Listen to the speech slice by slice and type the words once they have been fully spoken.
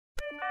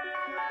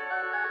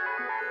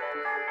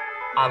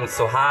I'm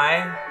so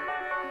high.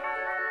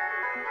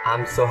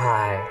 I'm so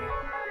high.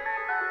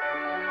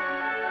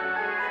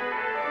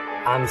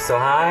 I'm so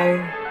high.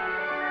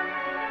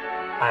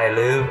 I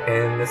live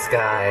in the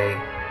sky.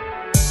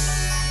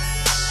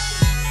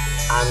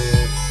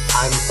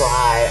 I'm so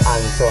high.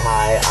 I'm so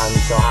high. I'm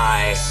so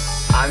high.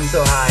 I'm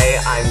so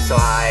high. I'm so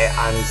high.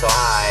 I'm so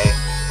high.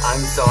 I'm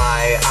so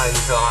high. I'm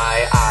so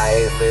high.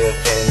 I live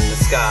in the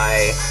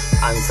sky.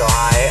 I'm so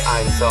high,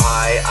 I'm so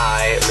high,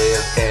 I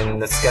live in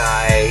the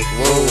sky.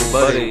 Whoa,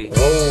 buddy.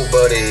 Whoa,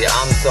 buddy,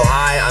 I'm so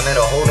high, I'm in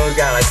a whole new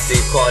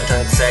galaxy,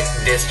 quadrant sec,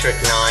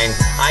 district 9.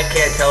 I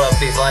can't tell if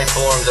these life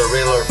forms are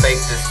real or fake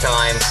this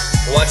time.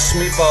 Watch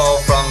me fall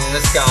from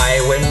the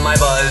sky when my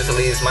buzz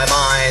leaves my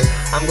mind.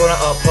 I'm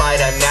gonna apply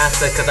to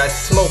NASA cause I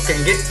smoke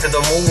and get to the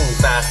moon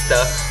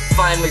faster.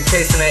 Finally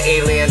chasing an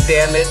alien,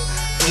 damn it,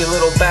 you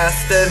little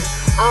bastard.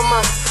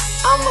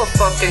 I'm a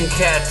fucking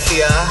cat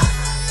here.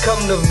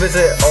 Come to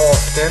visit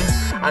often.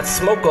 I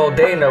smoke all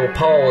day, no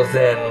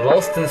pausing.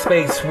 Lost in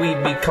space, we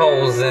be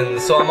causing.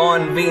 So I'm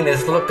on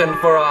Venus looking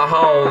for a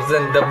house.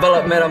 In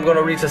development, I'm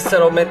gonna reach a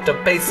settlement to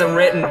pay some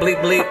rent and bleep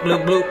bleep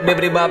bloop bloop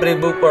bibbity bobbity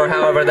boop, or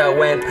however that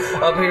went.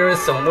 Up here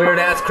is some weird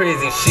ass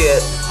crazy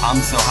shit.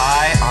 I'm so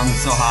high, I'm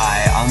so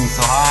high, I'm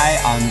so high,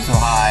 I'm so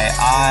high,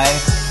 I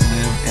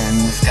live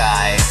in the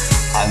sky.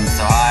 I'm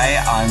so high,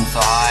 I'm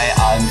so high,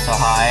 I'm so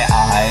high,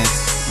 I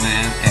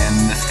live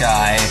in the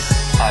sky.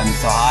 I'm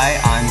so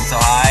high,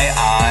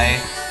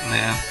 I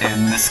live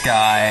in the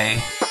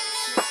sky.